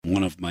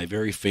one of my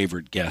very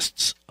favorite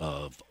guests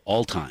of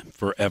all time,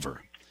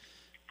 forever,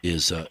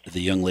 is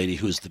the young lady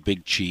who's the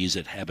big cheese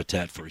at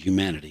Habitat for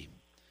Humanity.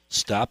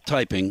 Stop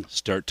typing,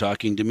 start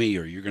talking to me,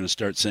 or you're going to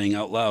start saying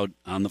out loud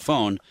on the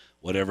phone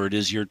whatever it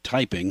is you're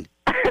typing.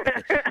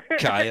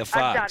 Kahya Fox.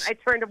 I'm done. I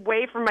turned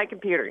away from my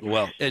computer.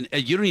 Well, and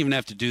you don't even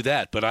have to do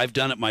that, but I've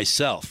done it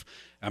myself.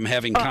 I'm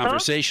having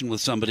conversation with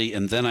somebody,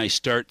 and then I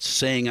start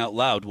saying out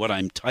loud what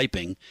I'm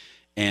typing.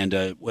 And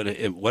what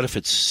if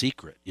it's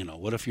secret?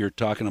 What if you're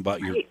talking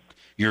about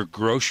your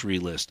grocery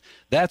list?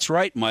 That's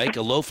right, Mike.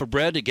 A loaf of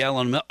bread, a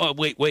gallon of milk. Oh,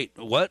 wait.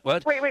 What?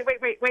 Wait.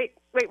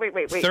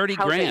 30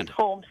 grand.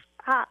 Homes.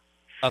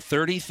 A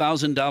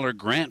 $30,000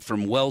 grant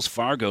from Wells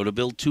Fargo to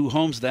build 2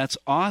 homes. That's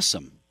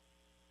awesome.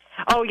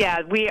 Oh,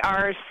 yeah. We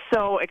are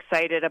so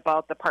excited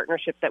about the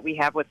partnership that we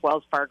have with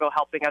Wells Fargo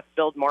helping us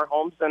build more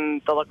homes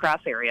in the La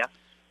Crosse area.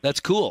 That's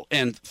cool.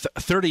 And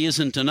 30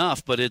 isn't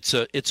enough, but it's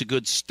a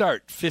good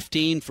start.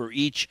 15 for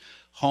each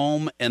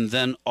home, and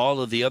then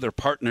all of the other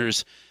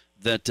partners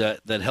that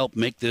help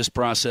make this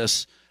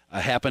process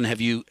happen.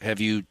 Have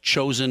you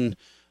chosen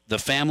the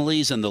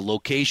families and the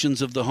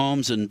locations of the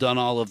homes and done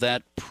all of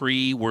that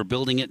we're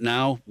building it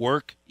now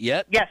work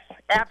yet? Yes,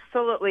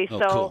 absolutely. Oh,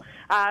 so cool.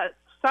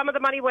 Some of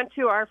the money went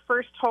to our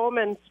first home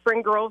in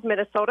Spring Grove,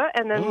 Minnesota,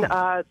 and then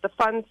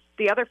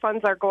the other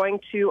funds are going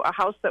to a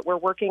house that we're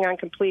working on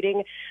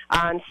completing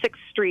on 6th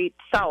Street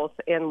South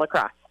in La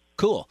Crosse.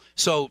 Cool.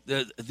 So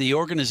the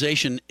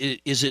organization,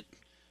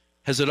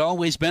 has it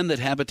always been that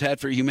Habitat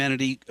for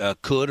Humanity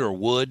could or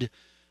would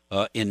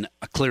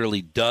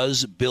clearly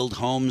does build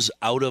homes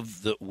out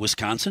of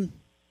Wisconsin?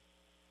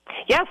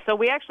 Yes, so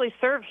we actually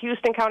serve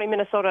Houston County,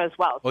 Minnesota as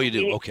well. Oh, you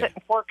do? We Okay. sit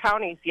in 4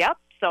 counties, yep.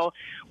 So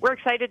we're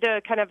excited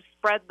to kind of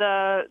spread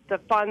the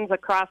funds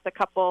across a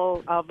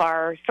couple of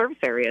our service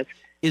areas.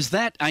 Is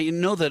that, I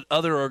know that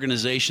other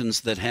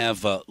organizations that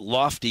have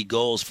lofty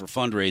goals for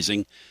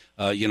fundraising,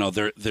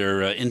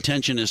 their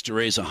intention is to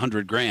raise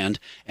 $100,000,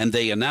 and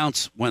they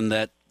announce when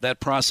that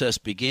process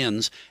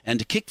begins. And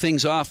to kick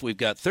things off, we've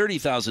got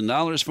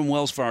 $30,000 from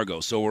Wells Fargo,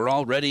 so we're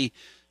already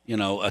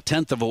a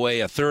tenth of the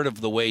way, a third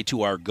of the way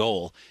to our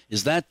goal.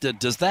 Is that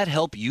does that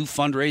help you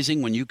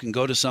fundraising when you can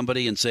go to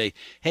somebody and say,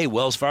 "Hey,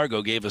 Wells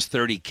Fargo gave us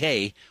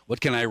 $30K.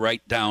 What can I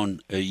write down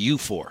you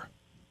for?"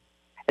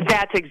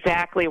 That's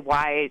exactly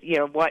why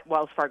what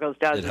Wells Fargo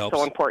does is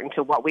so important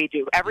to what we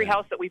do. Every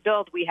house that we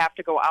build, we have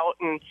to go out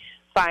and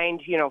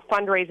find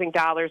fundraising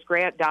dollars,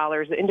 grant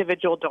dollars,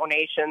 individual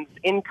donations,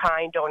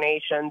 in-kind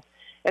donations.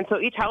 And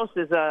so each house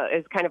is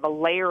kind of a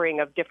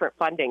layering of different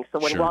funding. So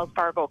when Wells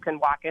Fargo can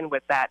walk in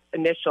with that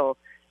initial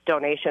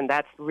donation,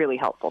 that's really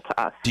helpful to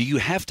us. Do you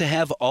have to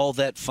have all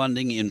that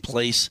funding in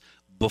place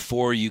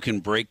before you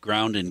can break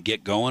ground and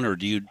get going? Or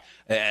do you,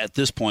 at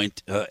this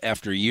point,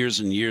 after years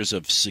and years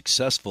of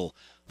successful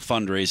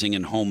fundraising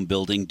and home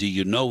building, do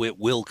you know it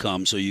will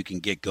come so you can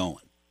get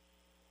going?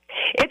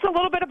 It's a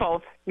little bit of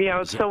both,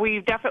 so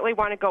we definitely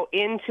want to go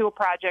into a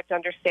project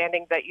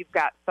understanding that you've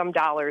got some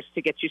dollars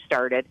to get you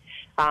started.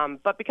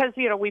 But because,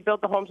 we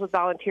build the homes with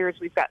volunteers,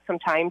 we've got some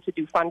time to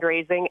do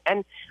fundraising.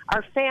 And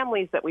our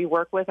families that we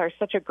work with are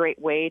such a great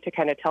way to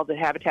kind of tell the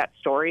Habitat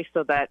story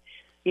so that,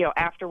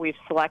 after we've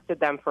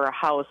selected them for a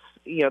house,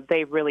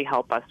 they really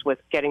help us with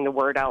getting the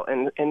word out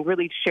and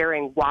really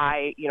sharing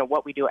why,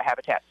 what we do at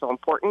Habitat is so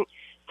important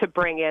to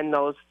bring in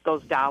those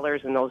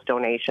dollars and those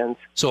donations.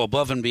 So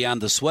above and beyond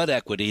the sweat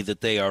equity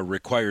that they are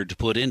required to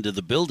put into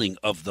the building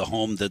of the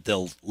home that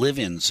they'll live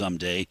in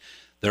someday,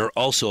 they're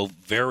also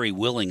very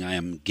willing, I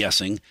am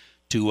guessing,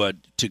 to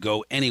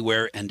go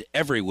anywhere and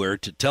everywhere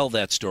to tell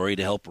that story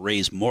to help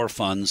raise more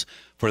funds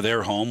for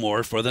their home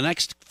or for the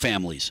next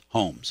family's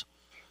homes.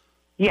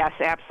 Yes,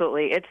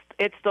 absolutely.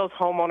 It's those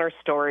homeowner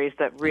stories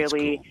that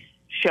really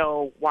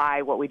show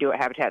why what we do at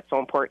Habitat is so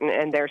important,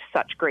 and they're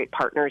such great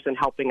partners in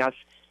helping us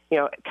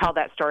tell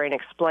that story and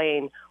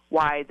explain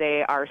why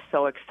they are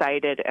so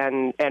excited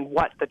and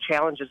what the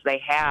challenges they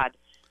had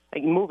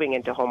moving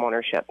into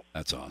homeownership.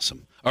 That's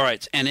awesome. All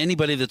right, and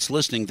anybody that's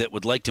listening that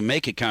would like to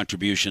make a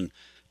contribution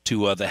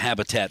to the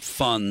Habitat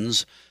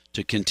funds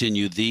to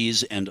continue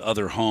these and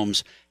other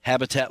homes,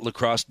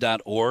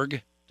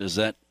 habitatlacrosse.org.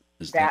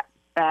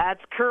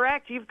 That's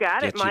correct. You've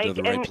got it, Mike.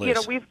 And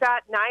we've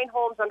got 9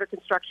 homes under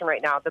construction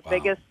right now. The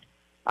biggest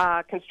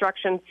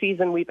construction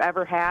season we've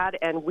ever had,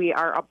 and we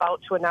are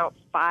about to announce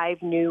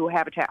 5 new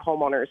Habitat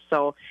homeowners.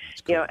 So,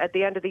 at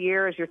the end of the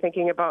year, as you're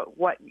thinking about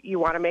what you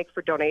want to make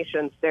for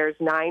donations, there's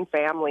 9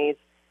 families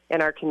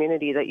in our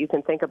community that you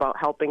can think about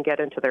helping get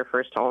into their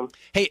first home.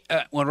 Hey,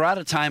 we're out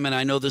of time, and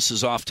I know this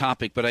is off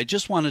topic, but I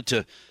just wanted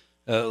to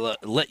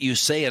let you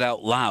say it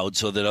out loud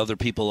so that other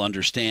people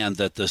understand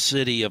that the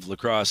city of La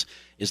Crosse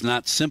is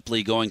not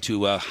simply going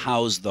to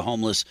house the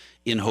homeless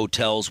in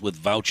hotels with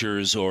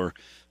vouchers or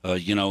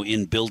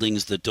in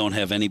buildings that don't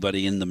have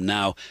anybody in them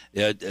now.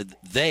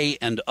 They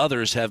and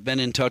others have been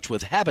in touch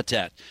with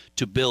Habitat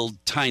to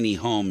build tiny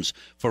homes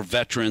for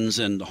veterans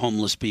and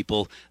homeless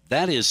people.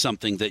 That is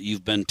something that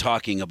you've been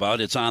talking about.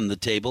 It's on the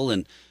table,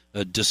 and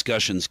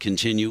discussions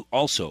continue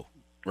also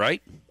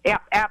right? Yeah,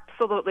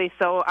 absolutely.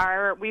 So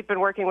we've been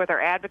working with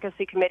our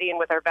advocacy committee and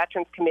with our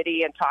veterans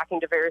committee and talking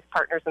to various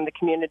partners in the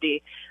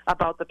community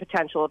about the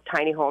potential of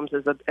tiny homes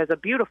as a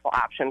beautiful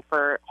option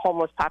for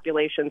homeless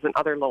populations and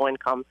other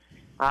low-income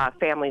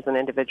families and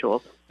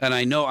individuals. And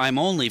I know I'm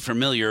only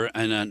familiar,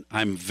 and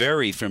I'm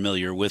very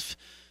familiar with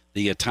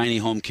the tiny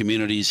home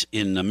communities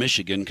in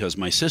Michigan because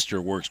my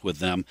sister works with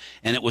them.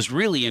 And it was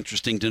really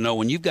interesting to know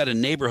when you've got a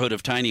neighborhood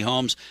of tiny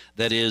homes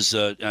that is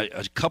a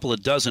couple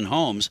of dozen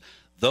homes,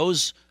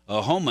 those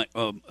home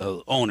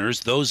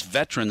owners, those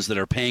veterans that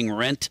are paying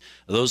rent,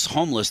 those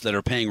homeless that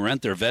are paying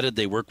rent, they're vetted,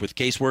 they work with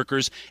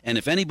caseworkers. And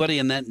if anybody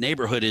in that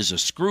neighborhood is a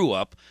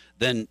screw-up,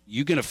 then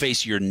you're going to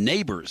face your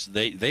neighbors.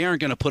 They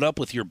aren't going to put up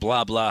with your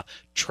blah, blah,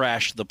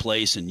 trash the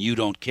place and you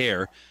don't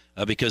care.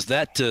 Because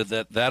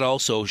that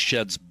also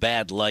sheds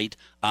bad light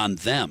on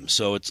them.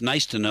 So it's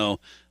nice to know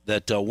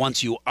that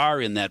once you are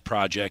in that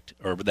project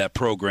or that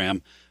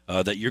program,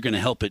 that you're going to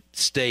help it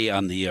stay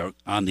on the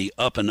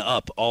up and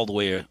up all the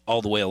way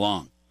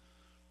along.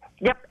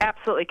 Yep,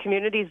 absolutely.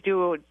 Communities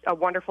do a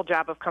wonderful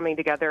job of coming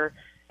together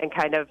and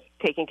kind of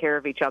taking care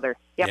of each other.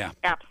 Yep, yeah.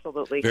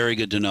 Absolutely. Very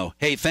good to know.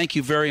 Hey, thank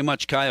you very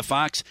much, Kahya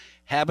Fox.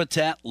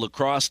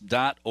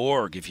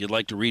 HabitatLacrosse.org if you'd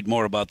like to read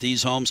more about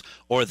these homes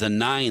or the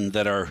 9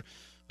 that are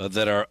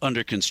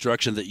under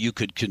construction that you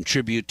could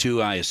contribute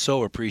to. I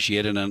so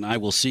appreciate it, and I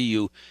will see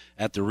you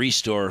at the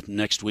Restore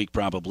next week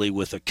probably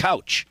with a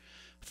couch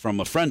from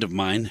a friend of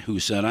mine who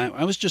said,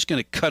 I was just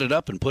going to cut it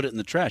up and put it in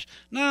the trash.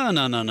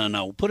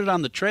 No. Put it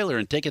on the trailer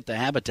and take it to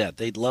Habitat.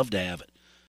 They'd love to have it.